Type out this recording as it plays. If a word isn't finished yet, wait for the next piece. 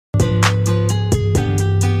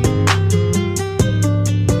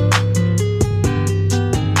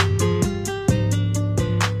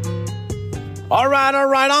All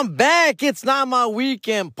right. I'm back. It's Not My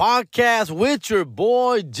Weekend podcast with your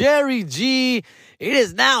boy, Jerry G. It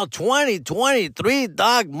is now 2023,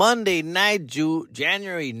 dog. Monday night,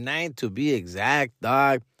 January 9th to be exact,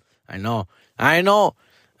 dog. I know. I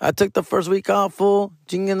took the first week off, fool.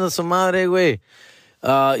 Chingando su madre, güey.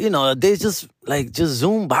 Days just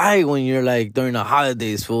zoom by when you're like during the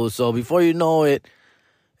holidays, fool. So before you know it,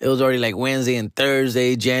 it was already like Wednesday and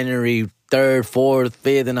Thursday, January 3rd, 4th,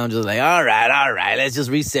 5th, and I'm just like, all right, let's just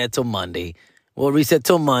reset till Monday. We'll reset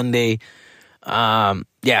till Monday. Yeah,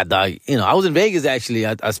 dog. I was in Vegas, actually.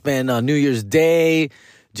 I spent New Year's Day,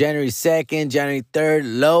 January 2nd, January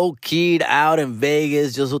 3rd, low-keyed out in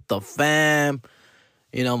Vegas, just with the fam.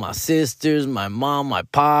 My sisters, my mom, my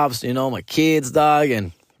pops, my kids, dog,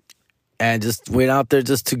 and just went out there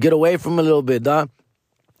just to get away from a little bit, dog.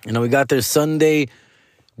 We got there Sunday,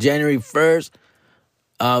 January 1st.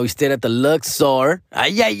 We stayed at the Luxor.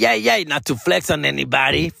 Not to flex on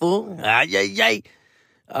anybody, fool.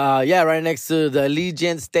 Yeah, right next to the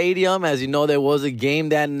Allegiant Stadium. As you know, there was a game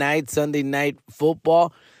that night, Sunday night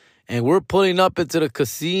football. And we're pulling up into the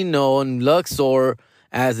casino in Luxor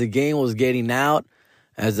as the game was getting out,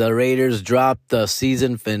 as the Raiders dropped the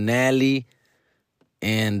season finale.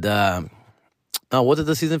 And, was it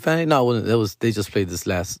the season finale? No, it wasn't. They just played this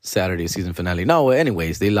last Saturday season finale. No,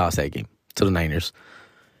 anyways, they lost that game to the Niners.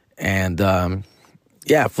 And,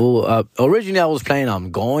 fool. Originally, I was planning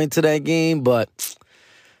on going to that game, but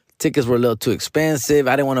tickets were a little too expensive.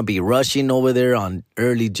 I didn't want to be rushing over there on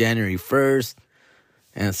early January 1st.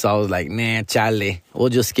 And so I was like, nah, chale. We'll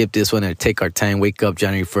just skip this one and take our time, wake up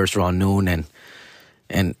January 1st around noon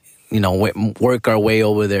and work our way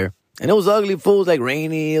over there. And it was ugly, fool. It was like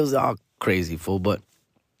rainy. It was all crazy, fool. But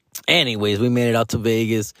anyways, we made it out to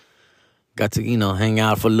Vegas. Got to, hang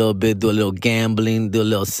out for a little bit, do a little gambling, do a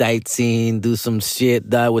little sightseeing, do some shit,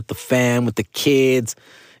 with the fam, with the kids.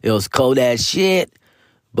 It was cold as shit.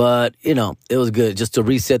 But, it was good just to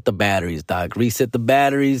reset the batteries, dog. Reset the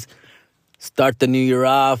batteries, start the new year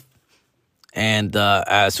off. And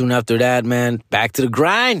soon after that, man, back to the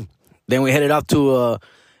grind. Then we headed out to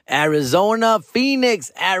Arizona,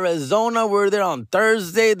 Phoenix, Arizona. We're there on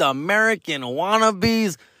Thursday. The American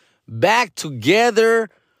Wannabes back together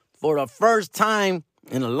for the first time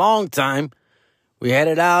in a long time. We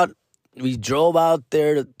headed out. We drove out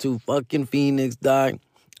there to fucking Phoenix, dog,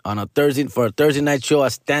 on a Thursday for a Thursday night show,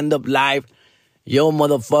 a stand-up live. Yo,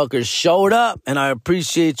 motherfuckers showed up, and I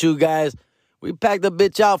appreciate you guys. We packed the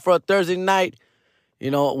bitch out for a Thursday night.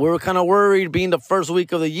 We were kind of worried being the first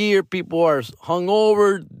week of the year. People are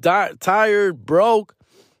hungover, tired, broke.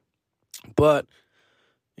 But,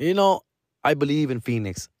 I believe in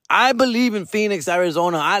Phoenix. I believe in Phoenix,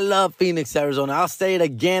 Arizona. I love Phoenix, Arizona. I'll say it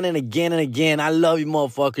again and again and again. I love you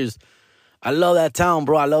motherfuckers. I love that town,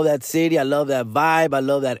 bro. I love that city. I love that vibe. I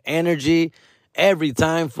love that energy. Every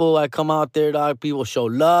time, fool, I come out there, dog, people show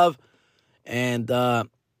love. And,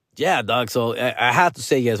 yeah, dog, so I have to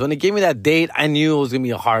say yes. When they gave me that date, I knew it was going to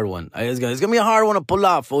be a hard one. It's going to be a hard one to pull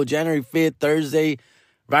off, fool. January 5th, Thursday,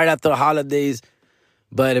 right after the holidays.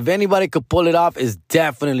 But if anybody could pull it off, it's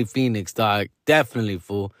definitely Phoenix, dog. Definitely,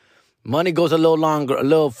 fool. Money goes a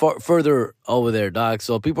little further over there, dog.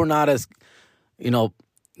 So people are not as, they're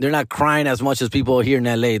not crying as much as people here in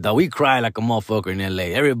L.A., dog. We cry like a motherfucker in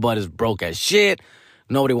L.A. Everybody's broke as shit.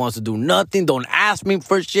 Nobody wants to do nothing. Don't ask me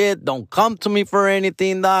for shit. Don't come to me for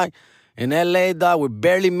anything, dog. In L.A., dog, we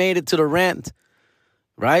barely made it to the rent,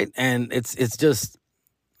 right? And it's just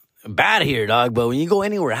bad here, dog. But when you go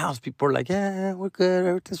anywhere else, people are like, yeah, we're good.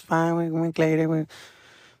 Everything's fine. We'll make later.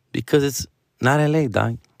 Because it's not L.A.,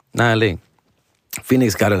 dog. Not L.A.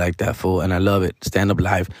 Phoenix got it like that, fool, and I love it. Stand up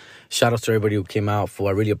live. Shout out to everybody who came out, fool.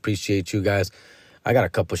 I really appreciate you guys. I got a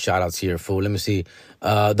couple shout outs here, fool. Let me see.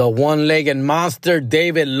 The one-legged monster,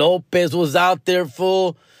 David Lopez, was out there,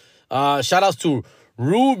 fool. Shout outs to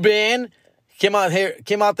Ruben. Came out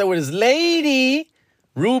there with his lady.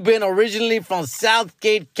 Ruben, originally from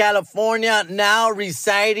Southgate, California, now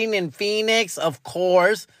residing in Phoenix, of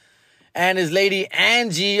course. And his lady,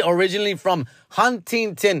 Angie, originally from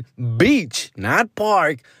Huntington Beach, not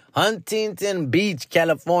Park, Huntington Beach,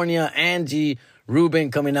 California. Angie,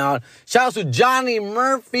 Ruben coming out. Shout out to Johnny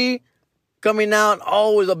Murphy coming out.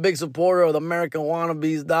 Always a big supporter of the American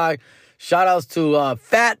Wannabes, dog. Shout outs to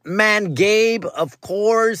Fat Man Gabe, of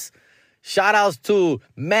course. Shout outs to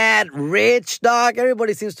Mad Rich, dog.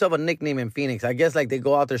 Everybody seems to have a nickname in Phoenix. I guess like they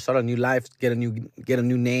go out there, start a new life, get a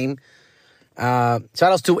new name. Shout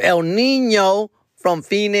outs to El Nino from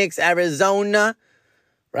Phoenix, Arizona.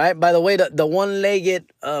 Right? By the way, the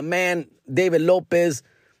one-legged man, David Lopez,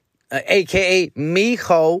 a.k.a.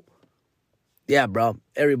 Mijo. Yeah, bro.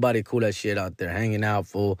 Everybody cool as shit out there, hanging out,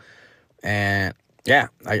 fool. And yeah,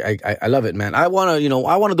 I love it, man. I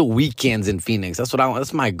wanna do weekends in Phoenix. That's what I want.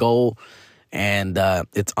 That's my goal. And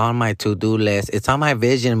it's on my to-do list. It's on my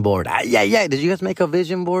vision board. Yeah. Did you guys make a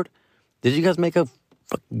vision board? Did you guys make a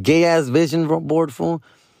gay-ass vision board, fool?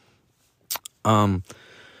 I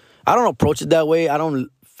don't approach it that way. I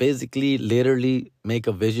don't physically, literally make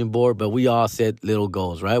a vision board, but we all set little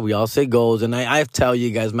goals, right? We all set goals, and I tell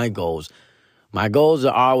you guys my goals. My goals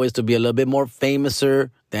are always to be a little bit more famouser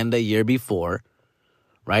than the year before,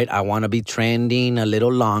 right? I want to be trending a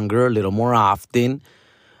little longer, a little more often.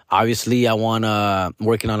 Obviously, I want to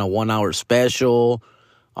working on a 1-hour special.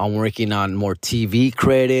 I'm working on more TV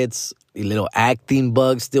credits, a little acting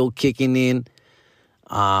bug still kicking in.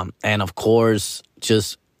 And of course,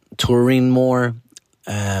 just touring more,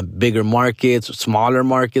 bigger markets, smaller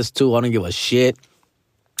markets too. I don't give a shit.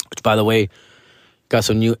 Which, by the way, got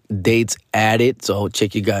some new dates added, so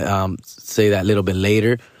check you guys, say that a little bit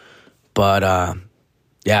later. But,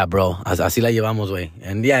 yeah, bro, así la llevamos, güey.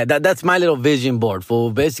 And yeah, that's my little vision board,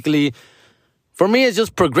 fool. Basically, for me, it's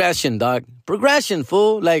just progression, dog. Progression,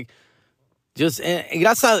 fool. Like, just,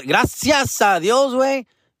 gracias a Dios, güey,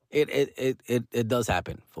 it does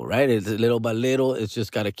happen, fool, right? It's little by little. It's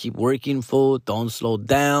just got to keep working, fool. Don't slow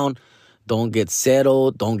down. Don't get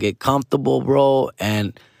settled. Don't get comfortable, bro.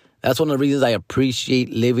 And that's one of the reasons I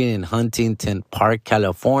appreciate living in Huntington Park,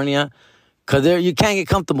 California. Because you can't get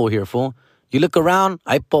comfortable here, fool. You look around,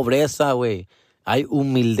 hay pobreza, güey. Hay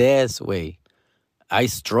humildez, güey. I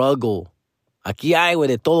struggle. Aquí hay, güey,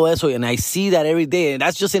 de todo eso. And I see that every day. And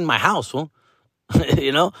that's just in my house, fool.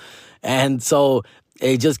 You know? And so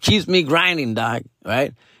it just keeps me grinding, dog,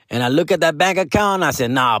 right? And I look at that bank account and I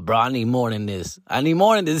said, nah, bro, I need more than this. I need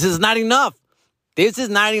more than this. This is not enough. This is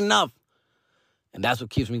not enough. And that's what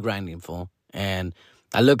keeps me grinding, fool. And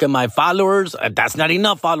I look at my followers. That's not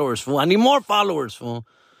enough followers, fool. I need more followers, fool.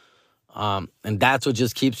 And that's what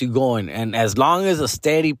just keeps you going. And as long as a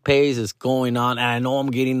steady pace is going on, and I know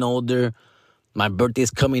I'm getting older, my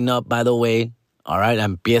birthday's coming up, by the way. All right,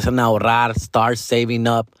 empiezan a ahorrar, start saving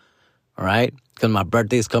up. All right, because my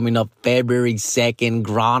birthday's coming up February 2nd,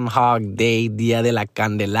 Groundhog Day, Dia de la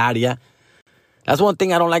Candelaria. That's one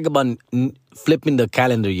thing I don't like about flipping the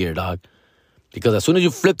calendar year, dog. Because as soon as you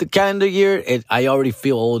flip the calendar year, I already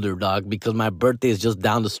feel older, dog, because my birthday is just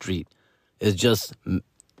down the street. It's just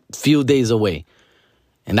few days away.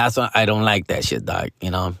 And that's why I don't like that shit, dog, you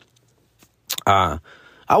know. I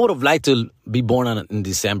would have liked to be born in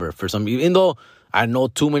December for some, even though I know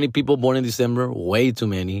too many people born in December, way too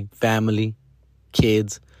many, family,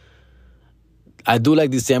 kids. I do like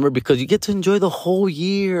December because you get to enjoy the whole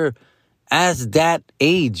year as that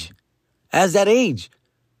age,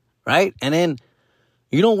 right? And then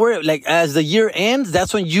you don't worry, like as the year ends,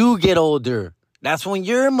 that's when you get older. That's when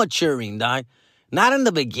you're maturing, dog. Not in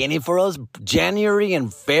the beginning for us. January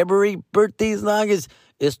and February birthdays, dog, is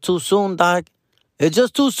too soon, dog. It's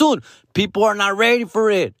just too soon. People are not ready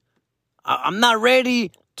for it. I'm not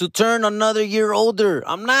ready to turn another year older.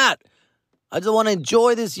 I'm not. I just want to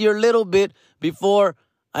enjoy this year a little bit before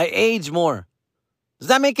I age more. Does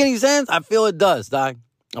that make any sense? I feel it does, dog.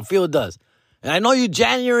 I feel it does. And I know you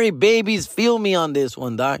January babies feel me on this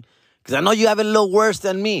one, dog. Because I know you have it a little worse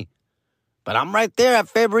than me. But I'm right there at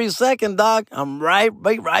February 2nd, dog. I'm right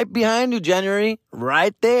behind you, January.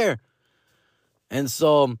 Right there. And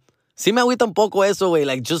so, sí me agüita un poco eso, güey.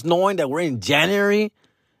 Like, just knowing that we're in January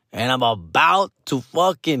and I'm about to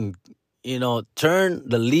fucking, turn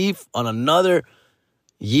the leaf on another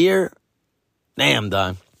year. Damn,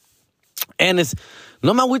 dog. And it's,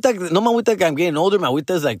 no me agüita que I'm getting older. Me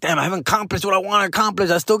agüita is like, damn, I haven't accomplished what I want to accomplish.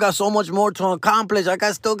 I still got so much more to accomplish.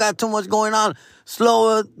 I still got too much going on.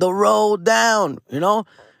 Slow the road down,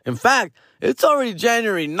 In fact, it's already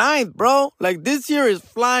January 9th, bro. Like, this year is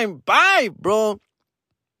flying by, bro.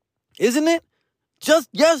 Isn't it? Just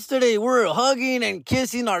yesterday, we were hugging and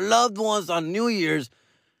kissing our loved ones on New Year's.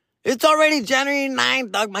 It's already January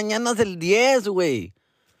 9th, dog. Mañana's el 10, güey.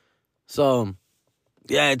 So,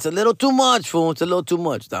 yeah, it's a little too much, fool. It's a little too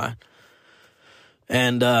much, dog.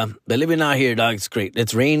 And but living out here, dog, it's great.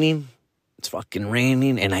 It's raining. It's fucking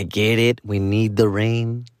raining, and I get it. We need the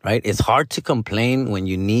rain, right? It's hard to complain when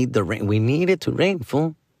you need the rain. We need it to rain,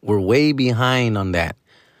 fool. We're way behind on that.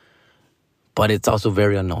 But it's also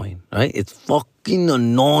very annoying, right? It's fucking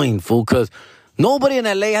annoying, fool, because nobody in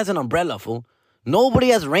LA has an umbrella, fool. Nobody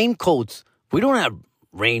has raincoats. We don't have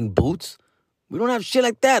rain boots. We don't have shit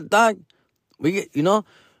like that, dog. We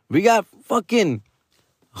got fucking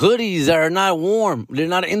hoodies that are not warm. They're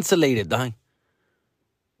not insulated, dog.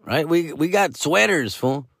 Right? We got sweaters,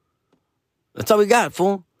 fool. That's all we got,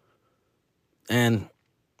 fool. And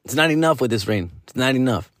It's not enough with this rain. It's not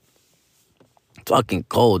enough. It's fucking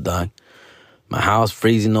cold, dog. My house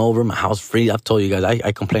freezing over. My house freeze. I've told you guys,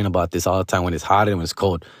 I complain about this all the time when it's hot and when it's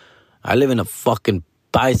cold. I live in a fucking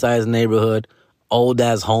bite-sized neighborhood.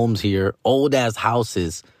 Old-ass homes here. Old-ass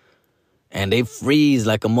houses. And they freeze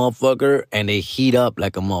like a motherfucker. And they heat up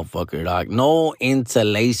like a motherfucker, dog. No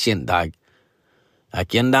insulation, dog.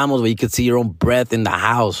 Aquí andamos, güey. You can see your own breath in the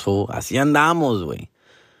house, fool. Así andamos, güey.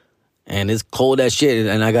 And it's cold as shit.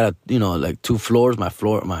 And I got, like 2 floors. My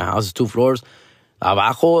house is 2 floors.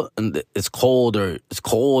 Abajo, it's colder. It's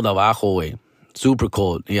cold abajo, güey. Super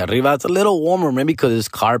cold. Y arriba, it's a little warmer, maybe because it's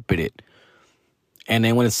carpeted. And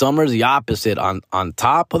then when it's summer, it's the opposite. On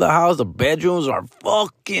top of the house, the bedrooms are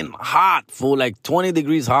fucking hot, fool. Like 20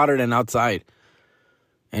 degrees hotter than outside.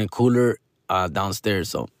 And cooler downstairs,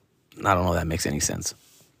 so... I don't know if that makes any sense.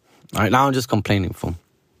 All right, now I'm just complaining, fool.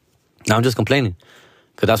 Now I'm just complaining.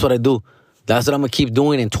 Because that's what I do. That's what I'm going to keep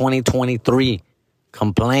doing in 2023.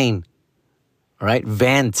 Complain. All right?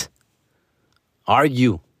 Vent.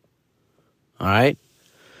 Argue. All right?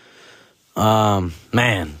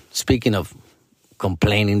 Man, speaking of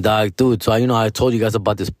complaining, dog, dude. So, I told you guys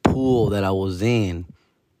about this pool that I was in.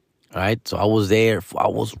 All right? So I was there. I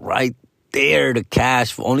was right there to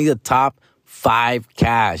cash. For only the top 5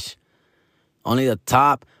 cash. Only the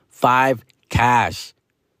top 5 cash.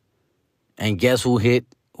 And guess who came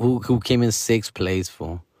in 6th place,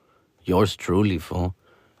 fool? Yours truly, fool.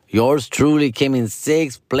 Yours truly came in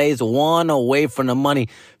 6th place, 1 away from the money.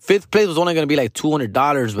 5th place was only going to be like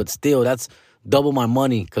 $200, but still, that's double my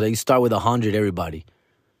money because you start with 100, everybody.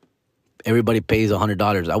 Everybody pays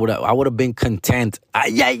 $100. I would have been content.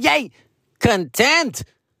 Content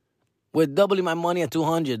with doubling my money at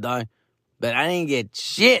 200, dog. But I didn't get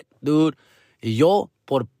shit, dude. Yo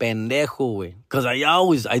por pendejo, güey. Because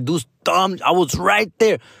I do dumb. I was right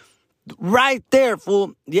there. Right there,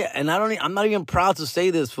 fool. Yeah, and I'm not even proud to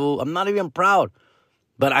say this, fool. I'm not even proud.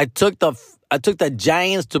 But I took the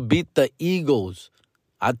Giants to beat the Eagles.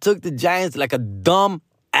 I took the Giants like a dumb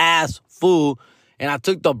ass fool. And I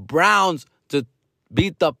took the Browns to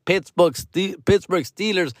beat the Pittsburgh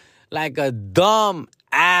Steelers like a dumb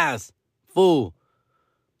ass fool.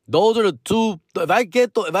 Those are the 2. If I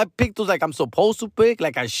pick those like I'm supposed to pick,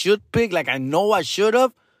 like I should pick, like I know I should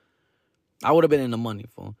have, I would have been in the money,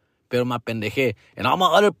 fool. Pero ma pendeje. And all my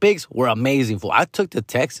other picks were amazing, fool. I took the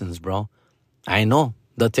Texans, bro. I know.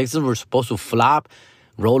 The Texans were supposed to flop,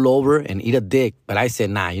 roll over, and eat a dick. But I said,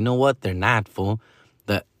 nah, you know what? They're not, fool.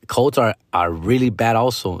 The Colts are really bad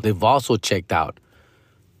also. They've also checked out.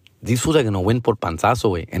 These fools are going to win por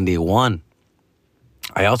panzazo, way. And they won.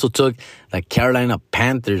 I also took the Carolina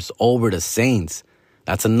Panthers over the Saints.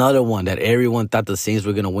 That's another one that everyone thought the Saints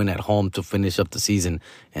were going to win at home to finish up the season.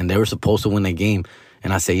 And they were supposed to win the game.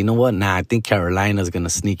 And I said, you know what? Nah, I think Carolina's going to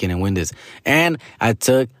sneak in and win this. And I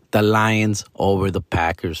took the Lions over the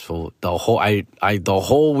Packers. For the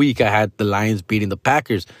whole week, I had the Lions beating the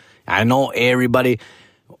Packers. I know everybody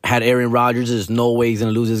had Aaron Rodgers. There's no way he's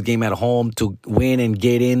going to lose this game at home to win and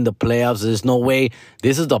get in the playoffs. There's no way.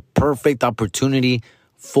 This is the perfect opportunity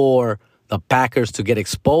for the Packers to get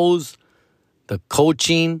exposed. The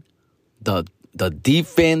coaching, the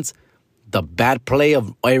defense, the bad play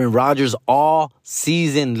of Aaron Rodgers all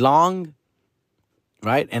season long,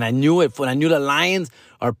 right? And I knew it. When I knew the Lions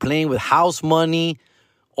are playing with house money,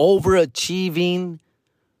 overachieving,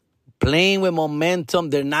 playing with momentum.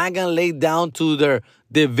 They're not going to lay down to their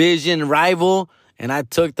division rival. And I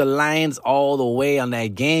took the Lions all the way on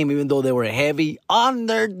that game, even though they were heavy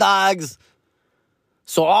underdogs.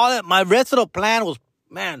 So my rest of the plan was,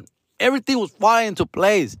 man, everything was falling into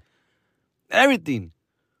place. Everything.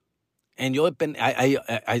 And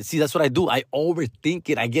I see, that's what I do. I overthink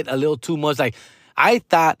it. I get a little too much. Like, I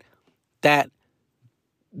thought that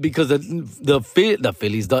because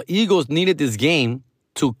the Eagles needed this game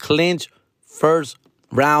to clinch first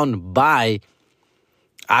round bye,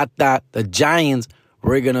 I thought the Giants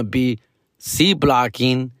were going to be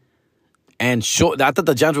C-blocking and I thought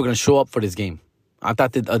the Giants were going to show up for this game. I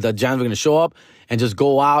thought the Giants were going to show up and just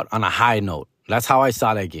go out on a high note. That's how I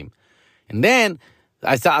saw that game. And then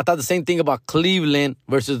I thought the same thing about Cleveland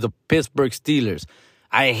versus the Pittsburgh Steelers.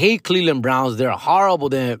 I hate Cleveland Browns. They're horrible.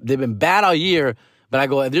 They've been bad all year. But I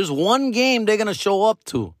go, if there's one game they're going to show up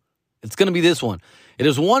to, it's going to be this one. It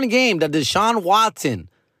is one game that Deshaun Watson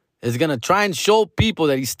is going to try and show people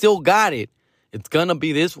that he still got it. It's going to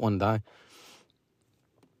be this one, dog.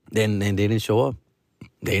 Then they didn't show up.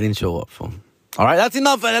 They didn't show up. So. All right, that's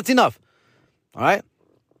enough. That's enough. All right.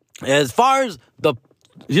 As far as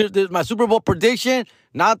here's my Super Bowl prediction.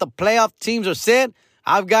 Now that the playoff teams are set,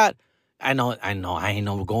 I know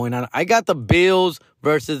going on. I got the Bills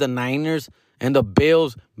versus the Niners and the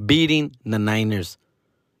Bills beating the Niners.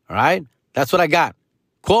 All right? That's what I got.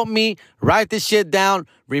 Quote me. Write this shit down.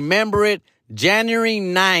 Remember it. January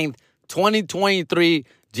 9th, 2023.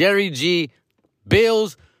 Jerry G.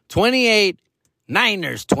 Bills 28.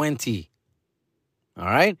 Niners 20. All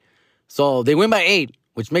right? So they win by 8,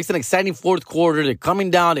 which makes an exciting fourth quarter. They're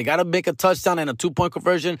coming down. They got to make a touchdown and a 2-point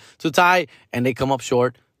conversion to tie, and they come up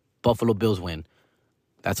short. Buffalo Bills win.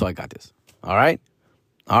 That's how I got this. All right?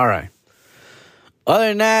 All right. Other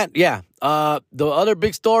than that, yeah. The other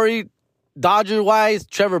big story, Dodger-wise,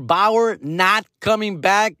 Trevor Bauer not coming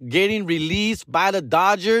back, getting released by the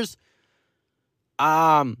Dodgers.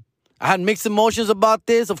 I had mixed emotions about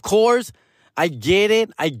this, of course. I get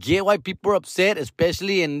it. I get why people are upset,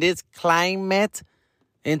 especially in this climate,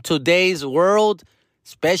 in today's world,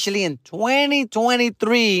 especially in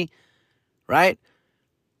 2023, right?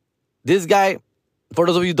 This guy, for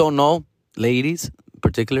those of you who don't know, ladies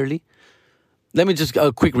particularly, let me just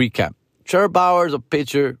a quick recap. Trevor Bauer is a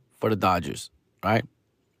pitcher for the Dodgers, right?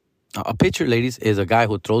 A pitcher, ladies, is a guy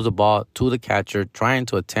who throws the ball to the catcher trying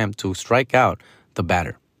to attempt to strike out the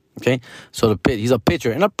batter, okay? So he's a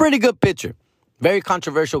pitcher and a pretty good pitcher. Very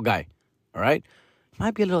controversial guy, all right?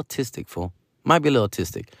 Might be a little autistic, fool. Might be a little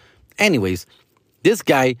autistic. Anyways, this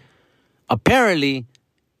guy apparently,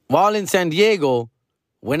 while in San Diego,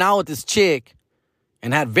 went out with this chick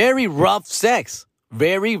and had very rough sex.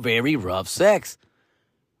 Very, very rough sex.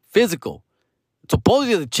 Physical.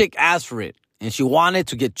 Supposedly the chick asked for it. And she wanted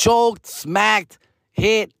to get choked, smacked,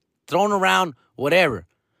 hit, thrown around, whatever.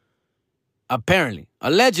 Apparently.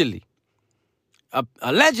 Allegedly.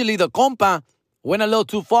 Allegedly, the compa went a little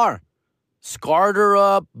too far. Scarred her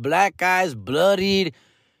up, black eyes, bloodied.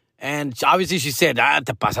 And obviously she said,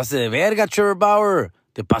 te pasaste de verga, Trevor Bauer.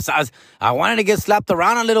 Te pasas. I wanted to get slapped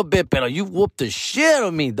around a little bit, pero you whooped the shit out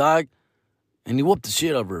of me, dog. And he whooped the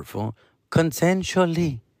shit out of her, fool.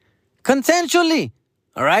 Consensually.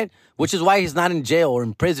 All right? Which is why he's not in jail or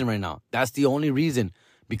in prison right now. That's the only reason.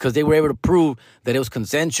 Because they were able to prove that it was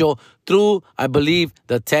consensual through, I believe,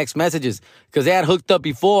 the text messages. Because they had hooked up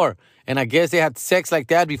before. And I guess they had sex like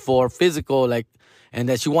that before, physical, and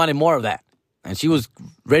that she wanted more of that. And she was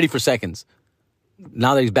ready for seconds.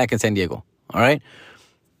 Now that he's back in San Diego. All right?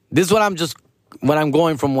 This is what I'm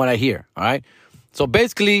going from what I hear. All right? So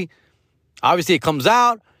basically, obviously it comes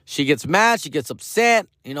out. She gets mad. She gets upset.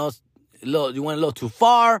 You know, you went a little too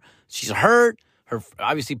far. She's hurt.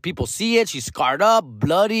 Obviously, people see it. She's scarred up,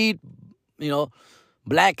 bloodied,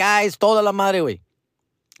 black eyes, toda la madre, way.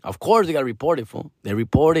 Of course, they got to report it, fool. They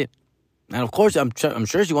report it. And of course, I'm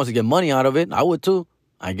sure she wants to get money out of it. I would too.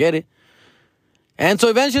 I get it. And so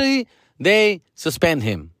eventually, they suspend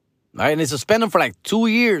him. Right? And they suspend him for 2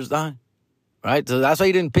 years, dog. Right? So that's why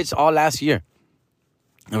he didn't pitch all last year.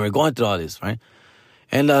 And we're going through all this, right?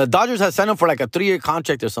 And the Dodgers had signed him for a 3-year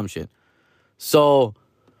contract or some shit. So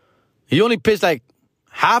he only pitched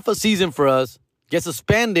half a season for us, gets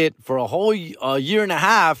suspended for a whole year and a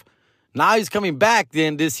half. Now he's coming back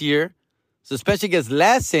then this year. Suspension gets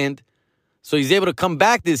lessened. So he's able to come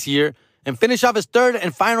back this year and finish off his third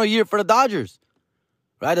and final year for the Dodgers.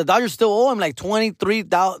 Right? The Dodgers still owe him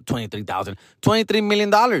 $23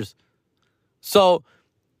 million. So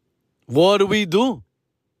what do we do?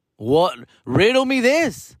 Riddle me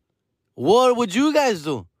this. What would you guys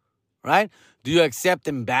do? Right? Do you accept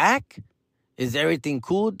him back? Is everything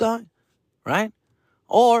cool, dog? Right?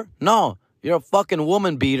 Or, no, you're a fucking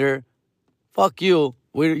woman beater. Fuck you.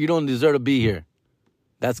 You don't deserve to be here.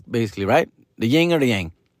 That's basically, right? The yin or the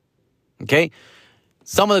yang. Okay?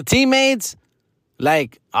 Some of the teammates,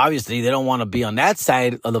 obviously, they don't want to be on that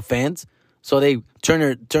side of the fence. So they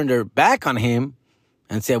turn their back on him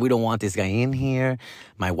and said, we don't want this guy in here.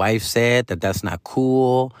 My wife said that's not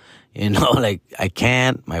cool. I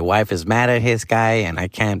can't. My wife is mad at his guy, and I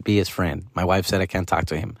can't be his friend. My wife said I can't talk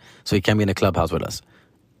to him, so he can't be in the clubhouse with us,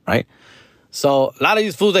 right? So a lot of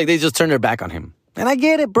these fools, they just turn their back on him. And I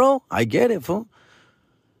get it, bro. I get it, fool.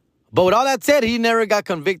 But with all that said, he never got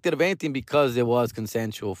convicted of anything because it was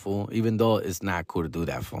consensual, fool, even though it's not cool to do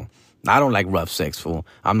that, fool. I don't like rough sex, fool.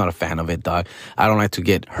 I'm not a fan of it, dog. I don't like to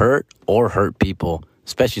get hurt or hurt people,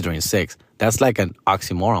 especially during sex. That's like an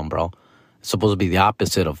oxymoron, bro. It's supposed to be the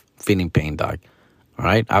opposite of feeling pain, dog. All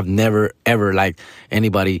right? I've never, ever liked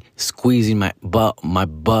anybody squeezing my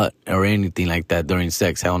butt or anything like that during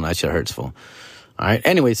sex. Hell no, that shit hurts, fool. All right?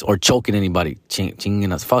 Anyways, or choking anybody.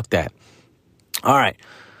 Chinging us. Fuck that. All right.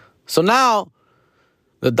 So now,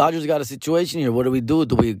 the Dodgers got a situation here. What do we do?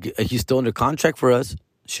 He's still under contract for us.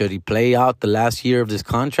 Should he play out the last year of this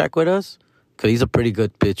contract with us? Because he's a pretty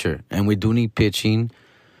good pitcher. And we do need pitching.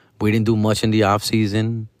 We didn't do much in the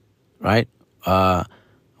offseason, right?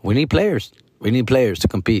 We need players. We need players to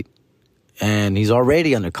compete. And he's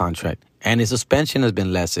already under contract. And his suspension has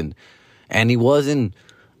been lessened. And he wasn't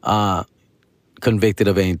convicted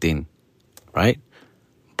of anything, right?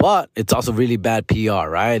 But it's also really bad PR,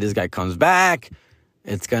 right? This guy comes back.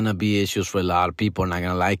 It's going to be issues for a lot of people. Not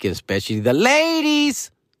going to like it, especially the ladies,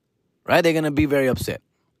 right? They're going to be very upset,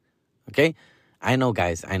 okay? I know,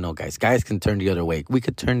 guys. Guys can turn the other way. We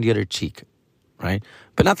could turn the other cheek, right?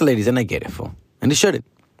 But not the ladies, and I get it, fool. And they shouldn't,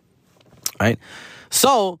 right?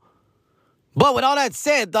 So, but with all that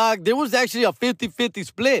said, dog, there was actually a 50-50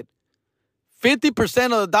 split. 50%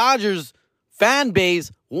 of the Dodgers fan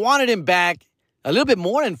base wanted him back. A little bit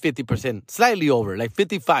more than 50%, slightly over, like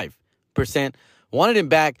 55% wanted him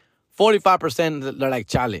back. 45% they're like,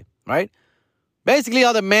 chale, right? Basically,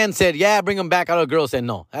 all the men said, yeah, bring him back. All the girls said,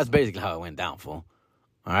 no. That's basically how it went down, fool.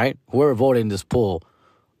 All right? Whoever voted in this poll,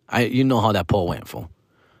 you know how that poll went, fool.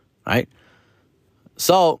 Right?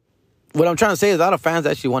 So, what I'm trying to say is a lot of fans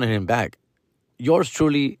actually wanted him back. Yours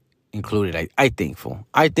truly included, I think, fool.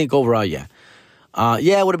 I think overall, yeah.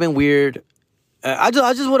 Yeah, it would have been weird. I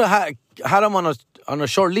just would have had him on a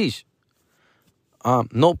short leash.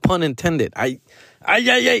 No pun intended.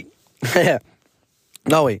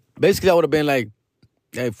 No, wait. Basically, I would have been like,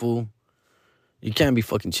 hey, fool, you can't be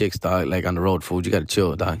fucking chicks, dog, like on the road, fool. You got to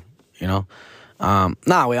chill, dog, you know?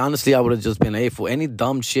 Wait, honestly, I would have just been, hey, fool, any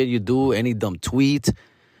dumb shit you do, any dumb tweet,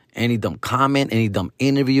 any dumb comment, any dumb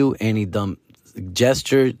interview, any dumb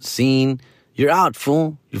gesture, scene, you're out,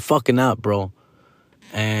 fool. You're fucking out, bro.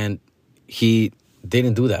 And he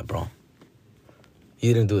didn't do that, bro.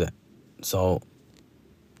 He didn't do that. So,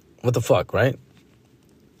 what the fuck, right?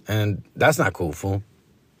 And that's not cool, fool.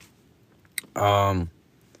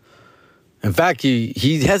 In fact,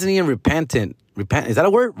 he hasn't even repent. Is that a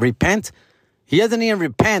word? Repent? He hasn't even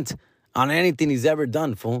repent on anything he's ever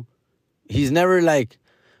done, fool. He's never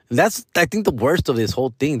that's, I think, the worst of this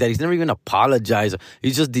whole thing, that he's never even apologized.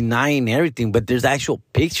 He's just denying everything. But there's actual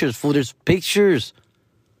pictures, fool. There's pictures.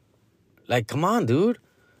 Like, come on, dude.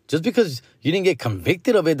 Just because you didn't get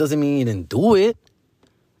convicted of it doesn't mean you didn't do it.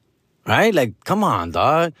 Right? Like, come on,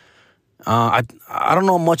 dog. I don't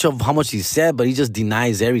know much of how much he said, but he just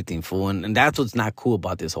denies everything, fool. And that's what's not cool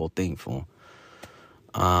about this whole thing, fool.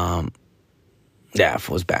 Yeah,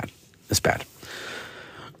 fool, it's bad. It's bad.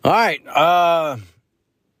 All right.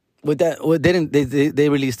 With that, they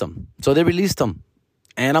released him. So they released him.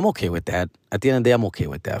 And I'm okay with that. At the end of the day, I'm okay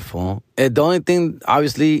with that, fool. The only thing,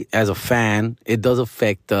 obviously, as a fan, it does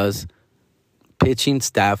affect us pitching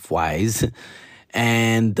staff-wise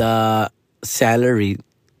and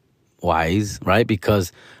salary-wise, right?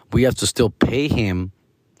 Because we have to still pay him.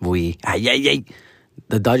 The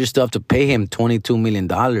Dodgers still have to pay him $22 million,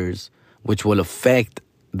 which will affect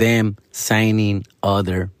them signing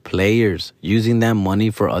other players, using that money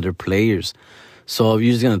for other players. So if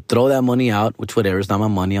you're just going to throw that money out, which whatever, it's not my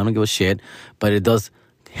money, I don't give a shit, but it does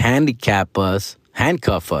handcuff us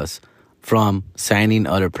from signing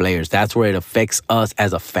other players. That's where it affects us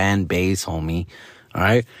as a fan base, homie. All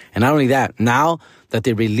right? And not only that, now that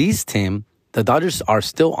they released him, the Dodgers are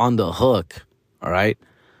still on the hook, all right?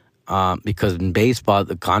 Because in baseball,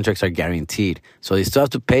 the contracts are guaranteed. So they still have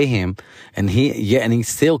to pay him, and he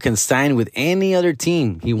still can sign with any other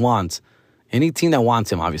team he wants. Any team that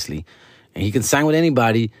wants him, obviously. And he can sign with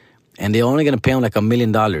anybody, and they're only going to pay him like $1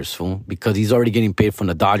 million, fool, because he's already getting paid from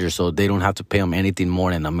the Dodgers, so they don't have to pay him anything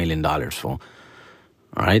more than $1 million, fool.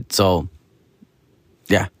 All right? So,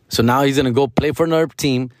 yeah. So now he's going to go play for another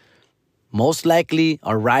team, most likely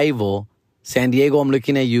a rival. San Diego, I'm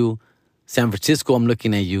looking at you. San Francisco, I'm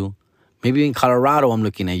looking at you. Maybe in Colorado, I'm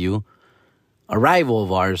looking at you. A rival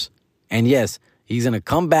of ours. And yes, he's going to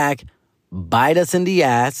come back, bite us in the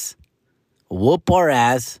ass, whoop our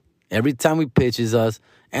ass every time he pitches us,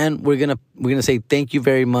 and we're gonna say thank you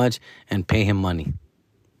very much and pay him money.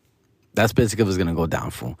 That's basically what's gonna go down,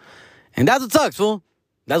 fool. And that's what sucks, fool.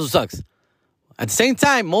 That's what sucks. At the same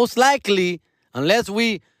time, most likely, unless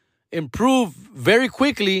we improve very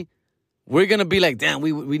quickly, we're gonna be like, damn,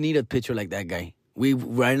 we need a pitcher like that guy. We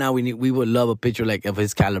would love a pitcher like of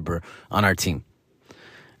his caliber on our team.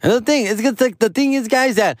 And the thing is,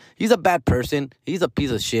 guys, that he's a bad person. He's a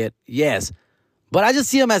piece of shit. Yes. But I just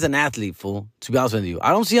see him as an athlete, fool, to be honest with you. I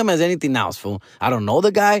don't see him as anything else, fool. I don't know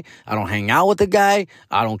the guy. I don't hang out with the guy.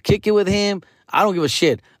 I don't kick it with him. I don't give a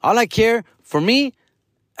shit. All I care, for me,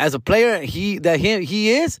 as a player, he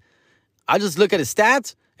is, I just look at his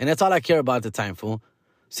stats, and that's all I care about at the time, fool.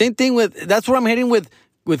 Same thing that's where I'm heading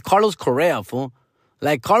with Carlos Correa, fool.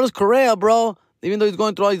 Like, Carlos Correa, bro, even though he's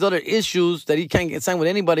going through all these other issues that he can't get signed with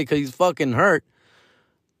anybody because he's fucking hurt,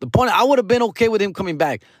 the point, I would have been okay with him coming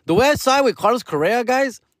back. The way I saw it with Carlos Correa,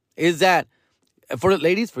 guys, is that, for the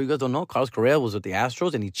ladies, for you guys don't know, Carlos Correa was with the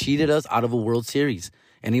Astros and he cheated us out of a World Series.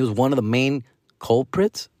 And he was one of the main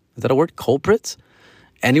culprits. Is that a word? Culprits?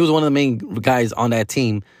 And he was one of the main guys on that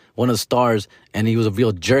team, one of the stars, and he was a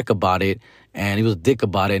real jerk about it. And he was a dick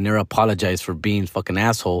about it and never apologized for being fucking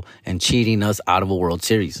asshole and cheating us out of a World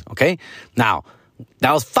Series. Okay? Now,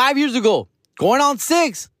 that was 5 years ago. Going on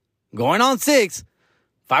six.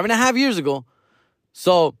 5.5 years ago.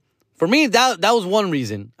 So, for me, that was one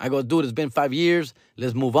reason. I go, dude, it's been 5 years.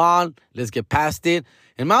 Let's move on. Let's get past it.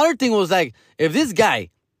 And my other thing was like, if this guy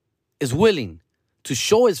is willing to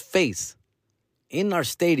show his face in our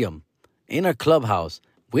stadium, in our clubhouse,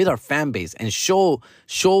 with our fan base, and show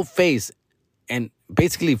face and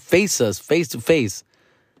basically face us face to face,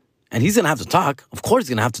 and he's going to have to talk. Of course he's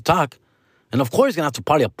going to have to talk. And of course he's going to have to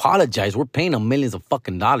probably apologize. We're paying him millions of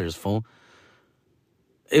fucking dollars, fool.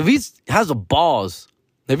 If he has the balls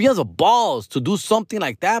to do something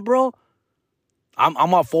like that, bro, I'm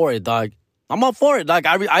all for it, dog. I'm all for it. Like,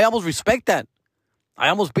 I almost respect that. I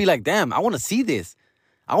almost be like, damn, I want to see this.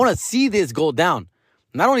 I want to see this go down.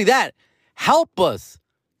 Not only that, help us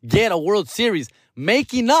get a World Series,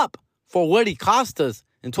 making up for what he cost us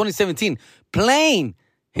in 2017, playing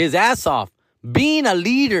his ass off, being a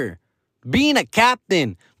leader, being a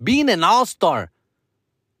captain, being an all-star,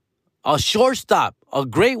 a shortstop, a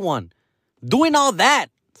great one, doing all that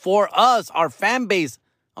for us, our fan base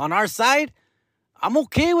on our side. I'm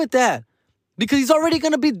okay with that because he's already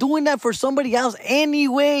going to be doing that for somebody else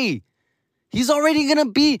anyway. He's already going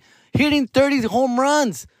to be hitting 30 home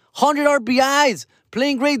runs, 100 RBIs,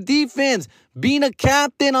 playing great defense, being a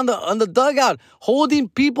captain on the dugout, holding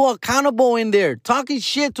people accountable in there, talking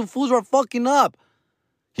shit to fools who are fucking up.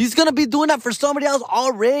 He's going to be doing that for somebody else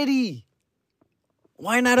already.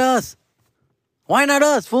 Why not us? Why not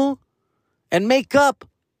us, fool? And make up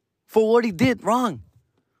for what he did wrong.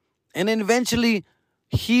 And then eventually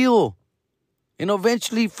heal. And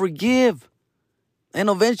eventually forgive. And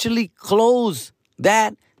eventually close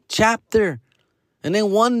that chapter. And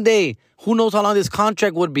then one day, who knows how long this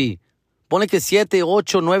contract would be? Pone que 7, 8, 9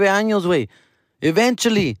 años, güey.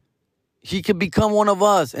 Eventually, he could become one of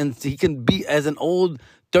us. And he can be, as an old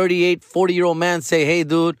 38, 40-year-old man, say, hey,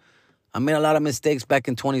 dude, I made a lot of mistakes back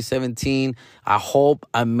in 2017. I hope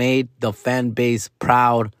I made the fan base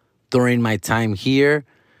proud during my time here.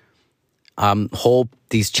 Hope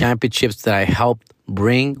these championships that I helped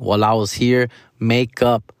bring while I was here make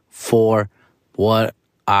up for what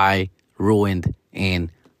I ruined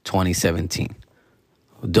in 2017.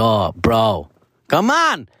 Duh, bro. Come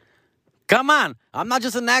on. I'm not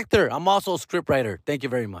just an actor. I'm also a scriptwriter. Thank you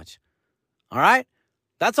very much. All right?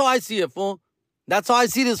 That's how I see it, fool. That's how I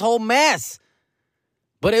see this whole mess.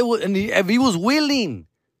 But if he was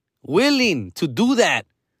willing to do that,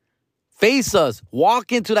 face us,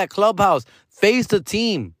 walk into that clubhouse, face the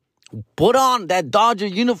team, put on that Dodger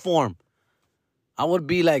uniform, I would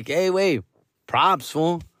be like, hey, wait, props,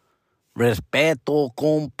 fool. Respeto,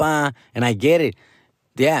 compa. And I get it.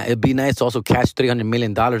 Yeah, it'd be nice to also catch $300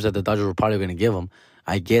 million that the Dodgers were probably going to give him.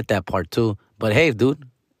 I get that part too. But hey, dude,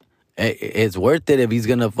 it's worth it if he's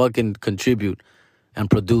going to fucking contribute and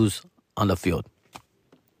produce on the field.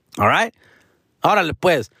 All right? Órale,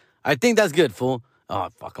 pues. I think that's good, fool. Oh,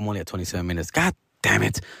 fuck, I'm only at 27 minutes. God damn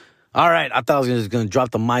it. All right, I thought I was just going to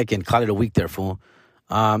drop the mic and call it a week there, fool.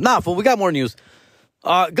 Fool, we got more news.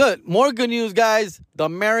 Good. More good news, guys. The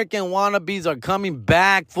American Wannabes are coming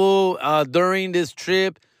back, fool, during this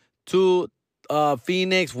trip to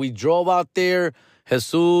Phoenix. We drove out there,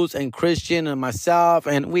 Jesus and Christian and myself,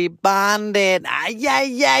 and we bonded.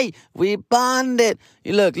 We bonded.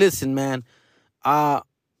 Look, listen, man.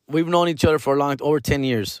 We've known each other for over 10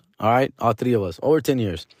 years, all right? All three of us, over 10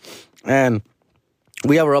 years. And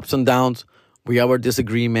we have our ups and downs. We have our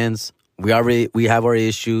disagreements. We have our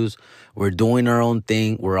issues. We're doing our own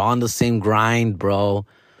thing. We're on the same grind, bro.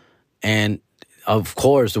 And, of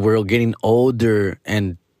course, we're getting older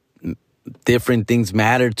and different things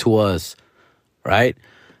matter to us, right?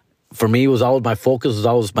 For me, my focus was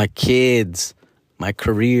always my kids, my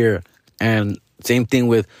career. And same thing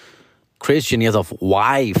with Christian. He has a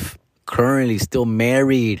wife, currently still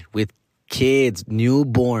married with kids,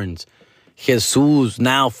 newborns. Jesus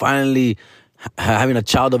now finally having a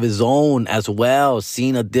child of his own as well,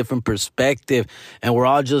 seeing a different perspective. And we're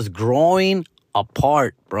all just growing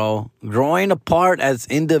apart, bro. Growing apart as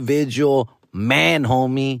individual men,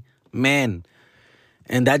 homie. Men.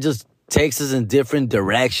 And that just takes us in different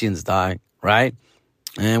directions, dog. Right?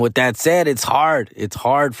 And with that said, it's hard. It's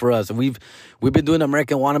hard for us. We've been doing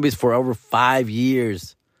American Wannabes for over 5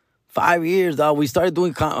 years. 5 years, dog. We started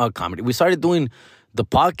doing comedy. We started doing the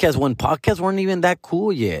podcast, when podcasts weren't even that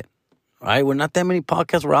cool yet, right? We're not that many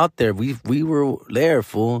podcasts were out there. We were there,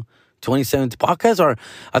 fool. 2017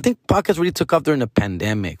 I think podcasts really took off during the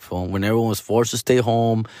pandemic, fool, when everyone was forced to stay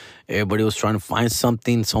home. Everybody was trying to find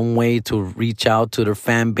something, some way to reach out to their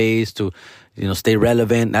fan base, to, stay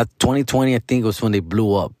relevant. That 2020, I think, was when they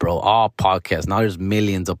blew up, bro. All podcasts. Now there's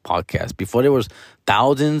millions of podcasts. Before there was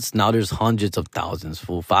thousands, now there's hundreds of thousands,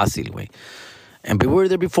 fool. Fácil, way. And we were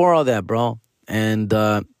there before all that, bro. And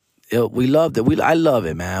we loved it. I love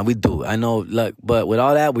it, man. We do. I know, look, but with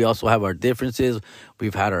all that, we also have our differences.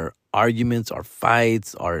 We've had our arguments, our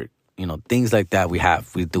fights, our, things like that we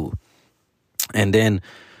do. And then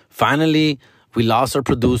finally, we lost our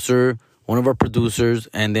producer, one of our producers,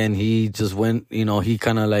 and then he just went, he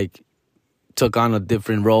kind of like took on a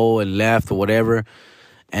different role and left or whatever.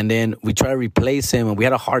 And then we tried to replace him, and we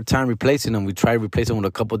had a hard time replacing him. We tried to replace him with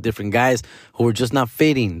a couple of different guys who were just not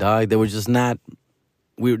fitting, dog. They were just not,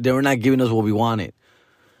 they were not giving us what we wanted.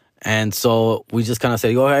 And so we just kind of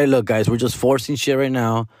said, hey, look, guys, we're just forcing shit right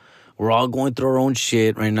now. We're all going through our own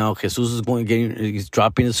shit right now. Jesus is he's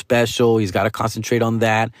dropping a special. He's got to concentrate on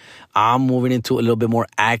that. I'm moving into a little bit more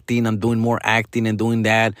acting. I'm doing more acting and doing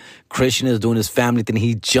that. Christian is doing his family thing.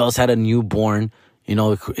 He just had a newborn. He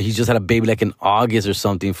just had a baby like in August or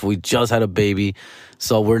something. We just had a baby.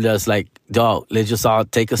 So we're just like, dog, let's just all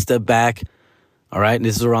take a step back. All right.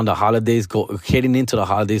 This is around the holidays, heading into the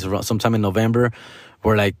holidays sometime in November.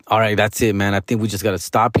 We're like, all right, that's it, man. I think we just got to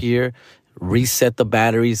stop here, reset the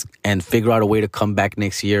batteries, and figure out a way to come back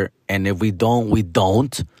next year. And if we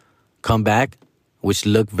don't come back, which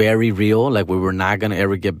look very real, like we were not going to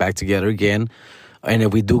ever get back together again. And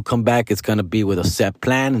if we do come back, it's going to be with a set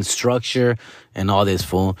plan and structure and all this,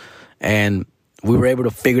 fool. And we were able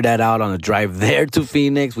to figure that out on the drive there to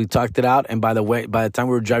Phoenix. We talked it out. And by the time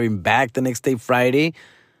we were driving back the next day, Friday,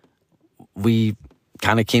 we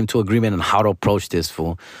kind of came to agreement on how to approach this,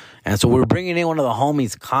 fool. And so we're bringing in one of the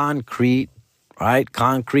homies, Concrete, right?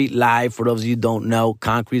 Concrete Live, for those of you who don't know,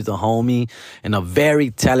 Concrete's a homie and a very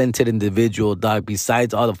talented individual, dog.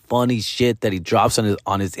 Besides all the funny shit that he drops on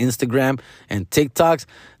his Instagram and TikToks,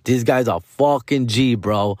 this guy's a fucking G,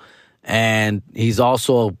 bro. And he's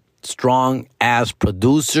also a strong-ass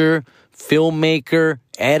producer, filmmaker,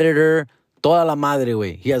 editor, toda la madre,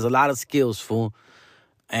 way. He has a lot of skills, fool.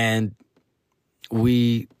 And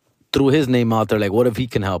we threw his name out there, like, what if he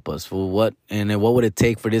can help us? What would it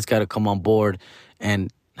take for this guy to come on board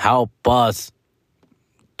and help us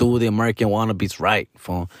do the American Wannabes right,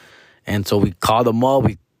 fool? And so we called him up,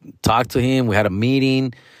 we talked to him, we had a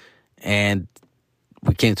meeting, and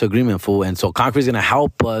we came to agreement, fool. And so Concrete's going to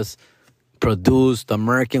help us produce the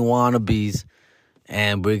American Wannabes,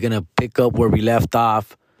 and we're going to pick up where we left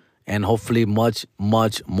off, and hopefully much,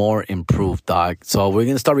 much more improved, dog. So we're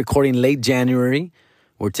going to start recording late January.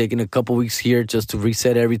 We're taking a couple weeks here just to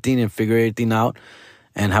reset everything and figure everything out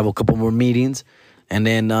and have a couple more meetings. And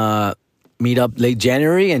then meet up late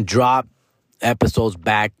January and drop episodes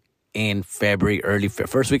back in February,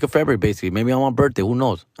 first week of February, basically. Maybe on my birthday. Who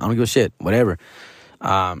knows? I don't give a shit. Whatever.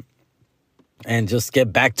 And just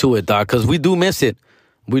get back to it, dog, because we do miss it.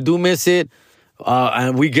 We do miss it.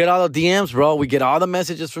 And we get all the DMs, bro. We get all the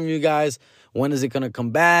messages from you guys. When is it going to come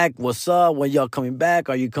back? What's up? When y'all coming back?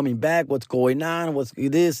 Are you coming back? What's going on? What's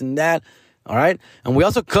this and that? All right. And we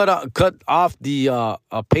also cut off the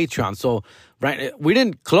Patreon. So, right, we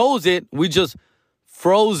didn't close it. We just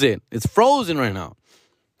froze it. It's frozen right now.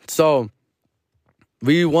 So,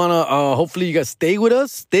 we want to, hopefully you guys stick with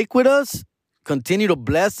us, continue to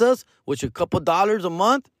bless us with a couple dollars a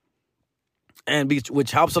month, and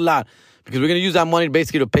which helps a lot because we're going to use that money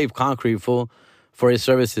basically to pay Concrete for his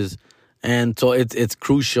services. And so it's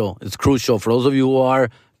crucial. It's crucial. For those of you who are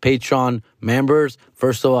Patreon members,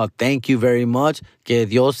 first of all, thank you very much. Que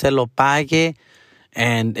Dios se lo pague.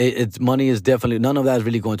 And it's money is definitely, none of that is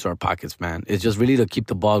really going to our pockets, man. It's just really to keep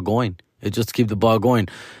the ball going. It's just to keep the ball going.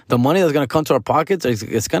 The money that's going to come to our pockets,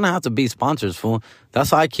 it's going to have to be sponsors, fool.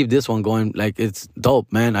 That's how I keep this one going. Like, it's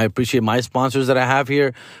dope, man. I appreciate my sponsors that I have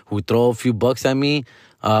here who throw a few bucks at me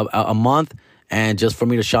a month and just for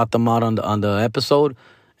me to shout them out on the episode.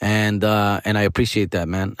 And I appreciate that,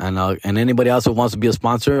 man. And anybody else who wants to be a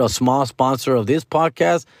sponsor, a small sponsor of this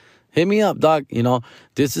podcast, hit me up, dog.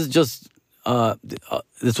 This is just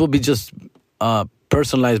this will be just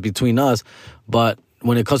personalized between us. But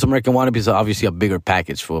when it comes to American Wannabes, it's obviously a bigger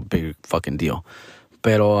package for a bigger fucking deal.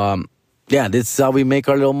 Pero yeah, this is how we make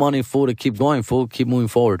our little money, fool. To keep going, fool. Keep moving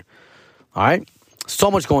forward. All right, so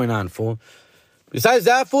much going on, fool. Besides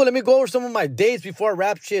that, fool, let me go over some of my dates before I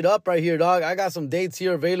wrap shit up right here, dog. I got some dates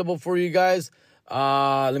here available for you guys.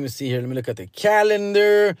 Let me see here. Let me look at the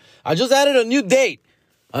calendar. I just added a new date.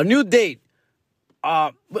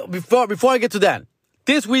 Before I get to that,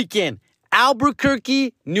 this weekend,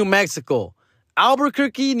 Albuquerque, New Mexico.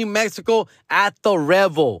 Albuquerque, New Mexico at the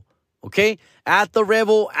Revel. Okay? At the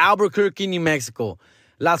Revel, Albuquerque, New Mexico.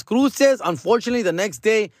 Las Cruces, unfortunately, the next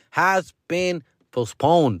day has been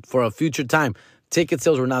postponed for a future time. Ticket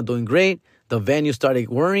sales were not doing great. The venue started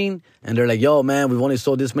worrying, and they're like, yo, man, we've only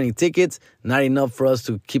sold this many tickets. Not enough for us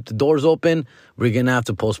to keep the doors open. We're going to have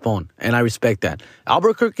to postpone, and I respect that.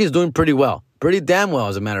 Albuquerque is doing pretty well. Pretty damn well,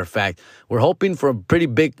 as a matter of fact. We're hoping for a pretty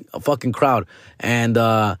big fucking crowd, and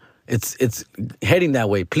it's heading that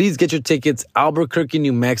way. Please get your tickets. Albuquerque,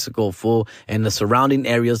 New Mexico, fool, and the surrounding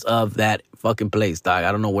areas of that fucking place, dog.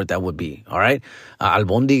 I don't know what that would be, all right?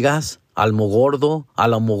 Albóndigas, Alamogordo.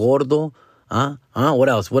 What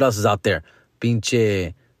else? What else is out there?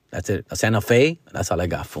 Pinche, that's it. Santa Fe, that's all I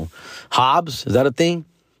got, fool. Hobbs, is that a thing?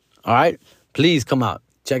 All right? Please come out.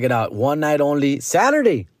 Check it out. One night only.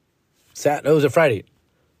 Saturday. It was a Friday.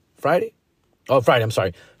 Friday? Oh, Friday, I'm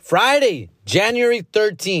sorry. Friday, January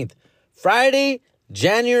 13th. Friday,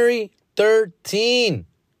 January 13th.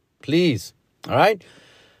 Please. All right?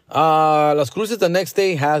 Las Cruces, the next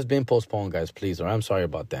day has been postponed, guys. Please. All right? I'm sorry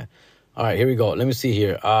about that. All right, here we go. Let me see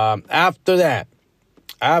here. After that,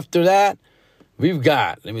 we've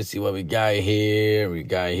got, let me see what we got here.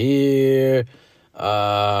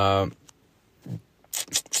 All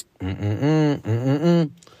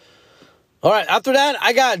right, after that,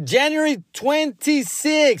 I got January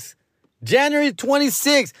 26th.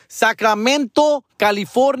 Sacramento,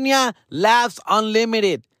 California, Laughs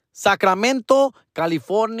Unlimited. Sacramento,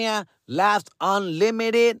 California, Laughs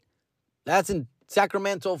Unlimited. That's in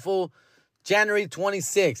Sacramento, fool. January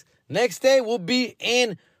 26th. Next day, we'll be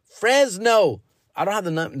in Fresno. I don't have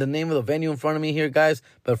the name of the venue in front of me here, guys,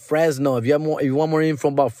 but Fresno. If you want more info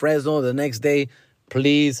about Fresno the next day,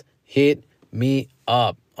 please hit me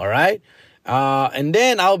up. All right? And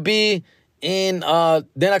then I'll be in,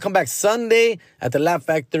 then I come back Sunday at the Laugh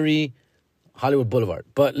Factory, Hollywood Boulevard.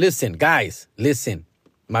 But listen, guys, listen.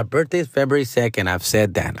 My birthday is February 2nd. I've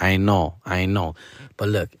said that. I know. But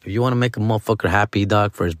look, if you want to make a motherfucker happy,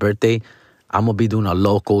 dog, for his birthday, I'm going to be doing a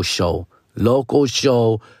local show.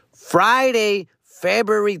 Friday,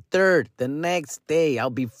 February 3rd, the next day. I'll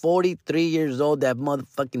be 43 years old that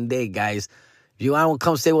motherfucking day, guys. If you want to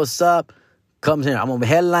come say what's up, come here. I'm going to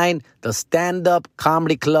headline the Stand-Up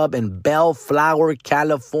Comedy Club in Bellflower,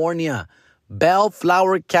 California. The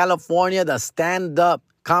Stand-Up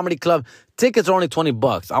Comedy Club. Tickets are only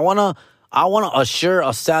 $20. I wanna assure a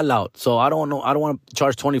sellout. So I don't want to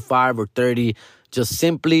charge $25 or $30. Just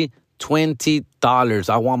simply $20.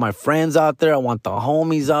 I want my friends out there. I want the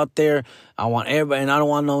homies out there. I want everybody, and I don't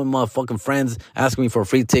want no motherfucking friends asking me for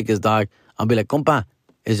free tickets, dog. I'll be like, compa,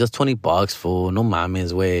 it's just $20, fool. No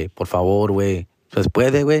mames, wey. Por favor, wey. ¿Se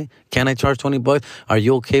puede, wey? Can I charge $20? Are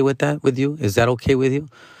you okay with that, with you? Is that okay with you?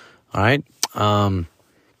 All right?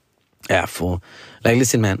 Yeah, fool. Like,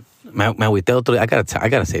 listen, man. Me agüité otro día. I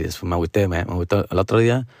gotta say this, fool. Me agüité, man. Me agüité el otro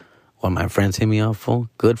día. One of my friends hit me up, fool.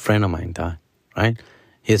 Good friend of mine, dog. Right?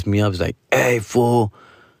 Hits me up. He's like, hey, fool.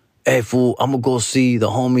 I'm gonna go see the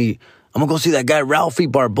homie. I'm gonna go see that guy, Ralphie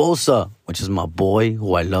Barbosa, which is my boy,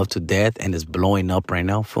 who I love to death and is blowing up right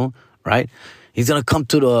now, fool. Right? He's gonna come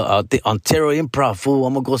to the Ontario Improv, fool.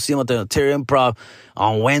 I'm gonna go see him at the Ontario Improv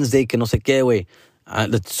on Wednesday, que no sé qué, wey.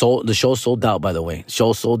 The show sold out, by the way.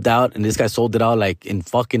 Show sold out, and this guy sold it out like in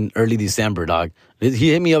fucking early December, dog.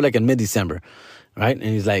 He hit me up like in mid-December, right? And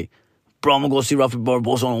he's like, bro, I'm gonna go see Ralphie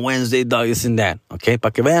Barbosa on Wednesday, dog, this and that. Okay? Pa'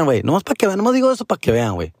 que vean, wey. No más pa' que vean. No más digo eso pa' que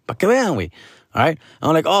vean, wey. Pa' que vean, wey. All right?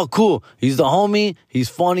 I'm like, oh, cool. He's the homie. He's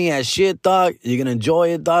funny as shit, dog. You're gonna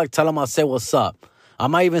enjoy it, dog. Tell him I'll say what's up. I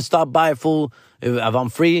might even stop by, fool. If I'm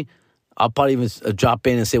free, I'll probably even drop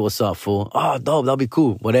in and say what's up, fool. Oh, dope. That'll be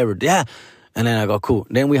cool. Whatever. Yeah. And then I go, cool.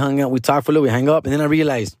 Then we hung out. We talked for a little. We hang up. And then I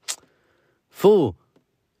realized, fool,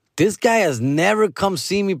 this guy has never come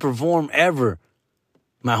see me perform ever.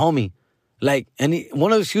 My homie. Like, and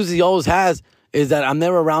one of the excuses he always has is that I'm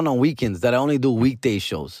never around on weekends, that I only do weekday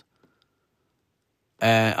shows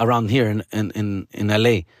around here in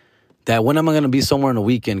LA. That when am I going to be somewhere on the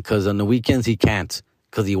weekend? Because on the weekends he can't,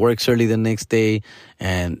 because he works early the next day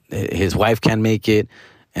and his wife can't make it.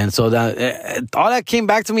 And so that all that came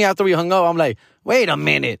back to me after we hung up. I'm like, wait a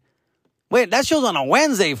minute. Wait, that show's on a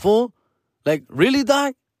Wednesday, fool. Like, really,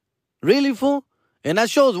 dog? Really, fool? And that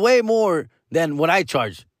show's way more than what I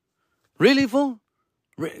charge. Really, fool?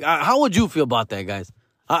 How would you feel about that, guys?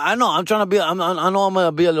 I know I'm trying to be. I know I'm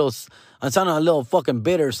gonna be a little. I'm sounding a little fucking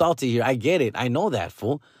bitter, salty here. I get it. I know that,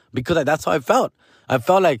 fool. Because that's how I felt. I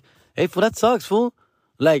felt like, Hey, fool, that sucks, fool.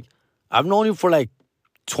 Like, I've known you for like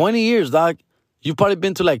 20 years, dog. You've probably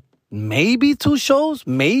been to like maybe 2 shows,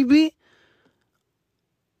 maybe.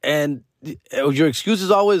 And your excuse is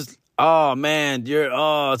always, oh man,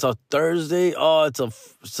 it's a Thursday. Oh, it's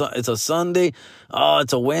a Sunday. Oh,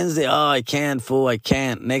 it's a Wednesday. Oh, I can't, fool. I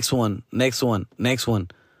can't. Next one.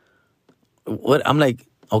 What? I'm like,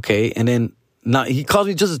 okay. And then now he calls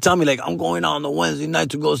me just to tell me, like, I'm going out on the Wednesday night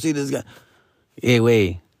to go see this guy. Hey,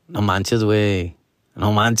 wait. No manches, way.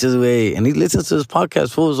 And he listens to this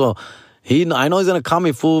podcast, fool. So I know he's going to call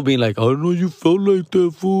me, fool, being like, I don't know you felt like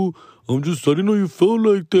that, fool. I didn't know you felt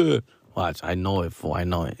like that. Watch, I know it, fool. I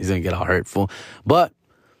know it. He's going to get all hurt, fool. But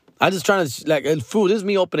I just trying to, like, fool, this is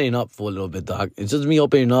me opening up for a little bit, dog. It's just me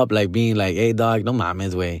opening up, like, being like, hey, dog, no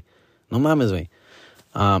mames, way.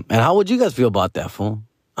 And how would you guys feel about that, fool?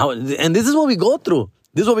 And this is what we go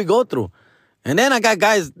through. And then I got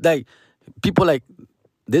guys, like, people like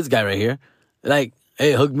this guy right here. Like,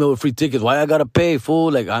 hey, hook me with free tickets. Why I gotta pay,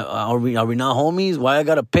 fool? Like, are we not homies? Why I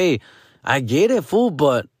gotta pay? I get it, fool,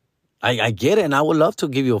 but I get it, and I would love to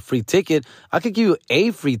give you a free ticket. I could give you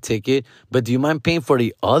a free ticket, but do you mind paying for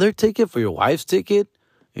the other ticket, for your wife's ticket?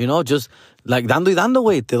 You know, just like dando y dando,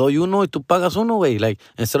 güey. Te doy uno y tú pagas uno, güey. Like,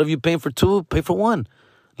 instead of you paying for 2, pay for 1.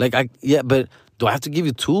 Like, but do I have to give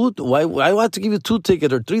you 2? Why do I have to give you 2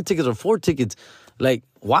 tickets or 3 tickets or 4 tickets? Like,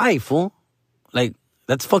 why, fool? Like,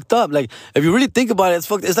 that's fucked up. Like, if you really think about it, it's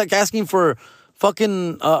fucked. It's like asking for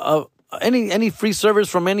fucking any free service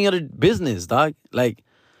from any other business, dog. Like,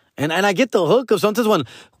 and I get the hook of sometimes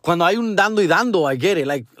cuando hay un dando y dando, I get it.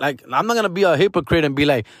 Like I'm not gonna be a hypocrite and be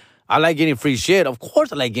like, I like getting free shit. Of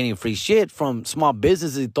course I like getting free shit from small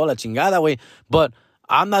businesses y toda la chingada, way. But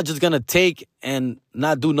I'm not just gonna take and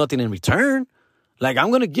not do nothing in return. Like,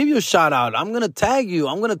 I'm gonna give you a shout out. I'm gonna tag you.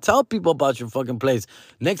 I'm gonna tell people about your fucking place.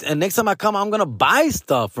 Next time I come, I'm gonna buy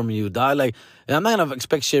stuff from you, dog. Like, and I'm not gonna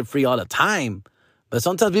expect shit free all the time. But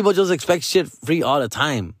sometimes people just expect shit free all the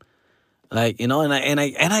time. Like, you know, and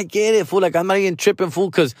I get it, fool. Like, I'm not even tripping, fool,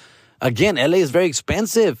 because again, LA is very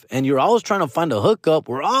expensive, and you're always trying to find a hookup.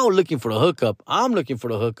 We're all looking for the hookup. I'm looking for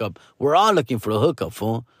the hookup. We're all looking for the hookup,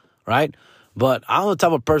 fool. Right? But I'm the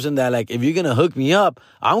type of person that, like, if you're going to hook me up,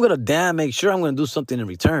 I'm going to damn make sure I'm going to do something in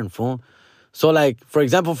return, fool. So, like, for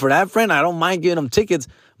example, for that friend, I don't mind giving them tickets,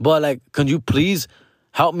 but, like, can you please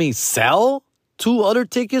help me sell 2 other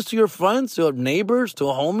tickets to your friends, to your neighbors, to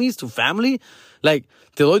homies, to family? Like,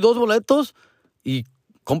 te doy 2 boletos y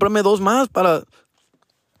cómprame 2 más para...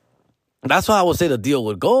 That's how I would say the deal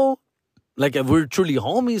would go. Like, if we're truly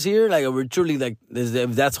homies here, like, if we're truly, like,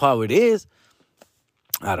 if that's how it is,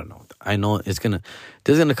 I don't know. I know this is gonna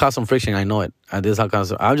cause some friction. I know it. I'm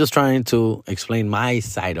just trying to explain my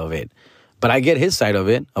side of it. But I get his side of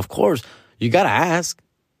it. Of course, you gotta ask.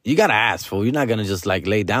 Fool. You're not gonna just, like,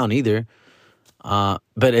 lay down either. But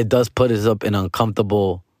it does put us up in an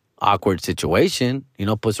uncomfortable, awkward situation. You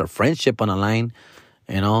know, puts our friendship on the line.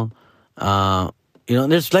 You know,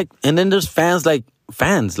 there's like, and then there's fans like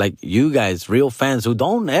you guys, real fans who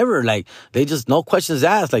don't ever, like, they just, no questions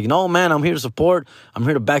asked. Like, no, man, I'm here to support. I'm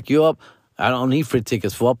here to back you up. I don't need free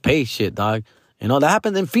tickets, fool. I'll pay shit, dog. You know, that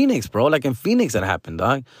happened in Phoenix, bro. Like, in Phoenix, that happened,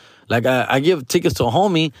 dog. Like, I give tickets to a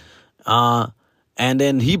homie, and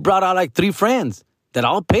then he brought out, like, 3 friends that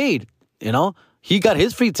all paid, you know. He got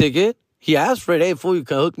his free ticket. He asked for it. Hey, fool, you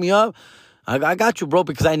can hook me up. I got you, bro,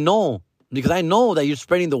 because I know that you're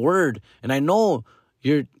spreading the word, and I know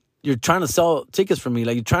you're trying to sell tickets for me.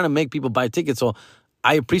 Like, you're trying to make people buy tickets. So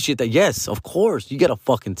I appreciate that. Yes, of course, you get a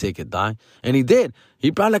fucking ticket, dog. And he did.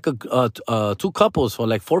 He brought, like, 2 couples for,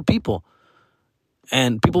 like, 4 people.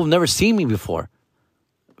 And people have never seen me before.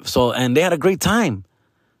 So, and they had a great time.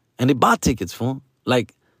 And they bought tickets, fool.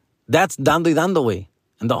 Like, that's dando y dando way.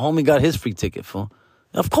 And the homie got his free ticket, fool.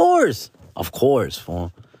 Of course,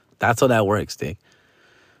 fool. That's how that works, dick.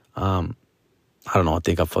 I don't know. I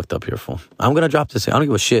think I fucked up here, fool. I'm going to drop this. I don't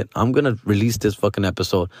give a shit. I'm going to release this fucking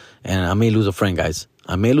episode. And I may lose a friend, guys.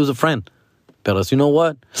 I may lose a friend. But you know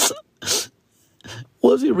what?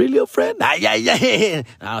 Was he really a friend? Yeah.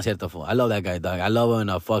 No, it's cierto, fool. I love that guy, dog. I love him in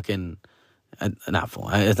a fucking... Not, fool.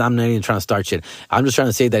 I'm not even trying to start shit. I'm just trying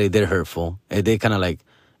to say that it did hurt, fool. It did kind of like...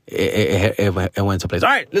 It went to place. All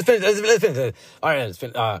right, let's finish. All right, let's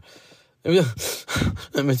finish.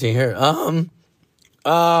 Let me see here.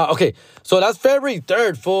 Okay, so that's February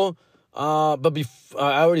 3rd, fool. But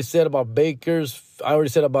I already said about Bakers.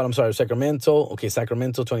 Sacramento. Okay,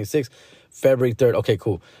 Sacramento 26th, February 3rd. Okay,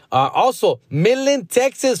 cool. Also, Midland,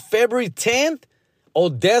 Texas, February 10th.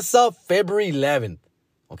 Odessa, February 11th.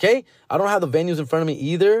 Okay? I don't have the venues in front of me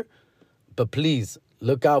either. But please,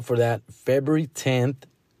 look out for that. February 10th,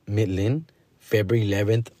 Midland. February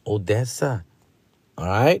 11th, Odessa. All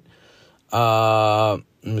right.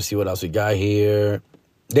 Let me see what else we got here.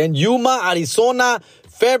 Then Yuma, Arizona,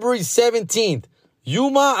 February 17th.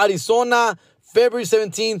 Yuma, Arizona, February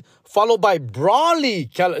 17th. Followed by Brawley,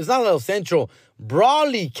 it's not El Centro.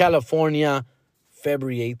 Brawley, California,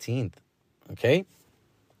 February 18th. Okay.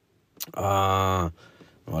 What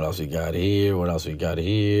else we got here?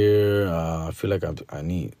 I feel like I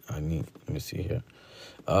need, let me see here.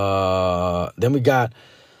 Then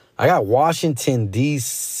I got Washington,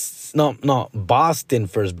 D.C. No, Boston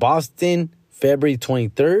first. Boston, February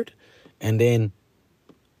 23rd. And then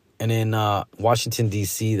Washington,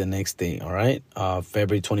 D.C. the next day, all right?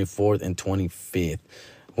 February 24th and 25th.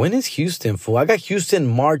 When is Houston, fool? I got Houston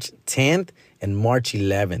March 10th and March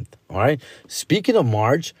 11th, all right? Speaking of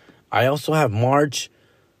March, I also have March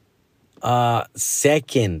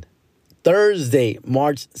 2nd, Thursday,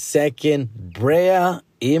 March 2nd, Brea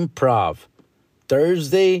Improv.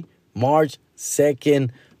 Thursday, March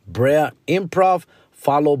 2nd, Brea Improv.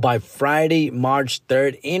 Followed by Friday, March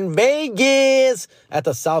 3rd in Vegas at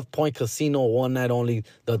the South Point Casino. One night only,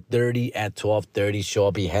 the 30 at 12:30 show.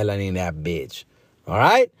 I'll be headlining that bitch. All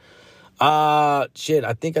right? Shit,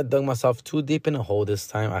 I think I dug myself too deep in a hole this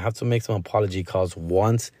time. I have to make some apology calls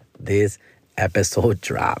once this episode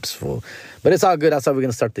drops, fool. But it's all good. That's how we're going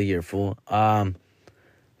to start the year, fool.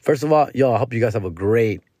 First of all, I hope you guys have a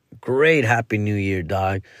great Happy New Year,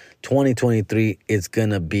 dog. 2023 is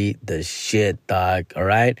gonna be the shit, dog. All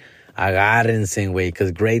right, agárrense, güey,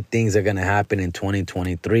 because great things are gonna happen in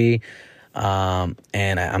 2023.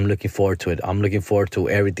 And I'm looking forward to it. I'm looking forward to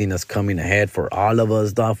everything that's coming ahead for all of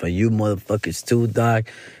us, dog. For you motherfuckers too, dog,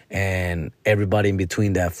 and everybody in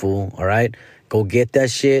between that, fool. All right, go get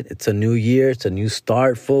that shit. It's a new year. It's a new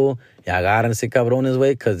start, fool. Agárrense, cabrones,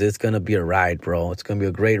 way, because it's gonna be a ride, bro. It's gonna be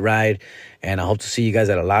a great ride, and I hope to see you guys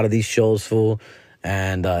at a lot of these shows, fool.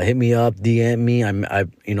 And hit me up, DM me.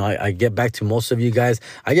 I get back to most of you guys.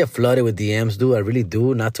 I get flooded with DMs, dude. I really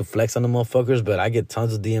do. Not to flex on the motherfuckers, but I get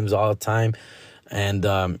tons of DMs all the time, and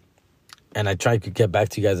I try to get back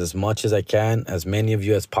to you guys as much as I can, as many of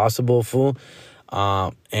you as possible, fool.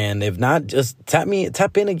 And if not, just tap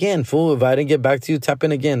in again, fool. If I didn't get back to you, tap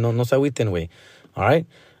in again. No se agüiten, güey. All right.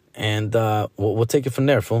 And we'll take it from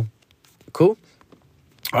there, fool. Cool?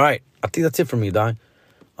 All right. I think that's it for me, dog.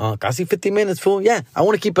 Casi 50 minutes, fool. Yeah, I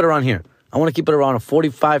want to keep it around here. I want to keep it around a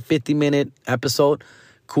 45, 50-minute episode.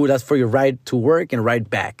 Cool, that's for your ride to work and ride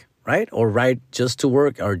back, right? Or ride just to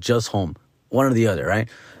work or just home. One or the other, right?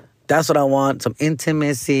 That's what I want. Some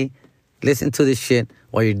intimacy. Listen to this shit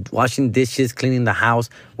while you're washing dishes, cleaning the house,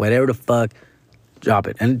 whatever the fuck. Drop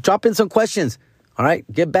it. And drop in some questions. All right?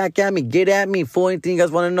 Get back at me. Get at me. For anything you guys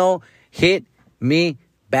want to know, hit me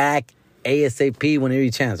back ASAP whenever you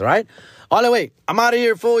chance. All right? All right, wait. I'm out of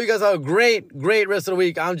here, fool. You guys have a great rest of the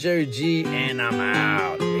week. I'm Jerry G, and I'm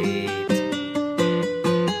out.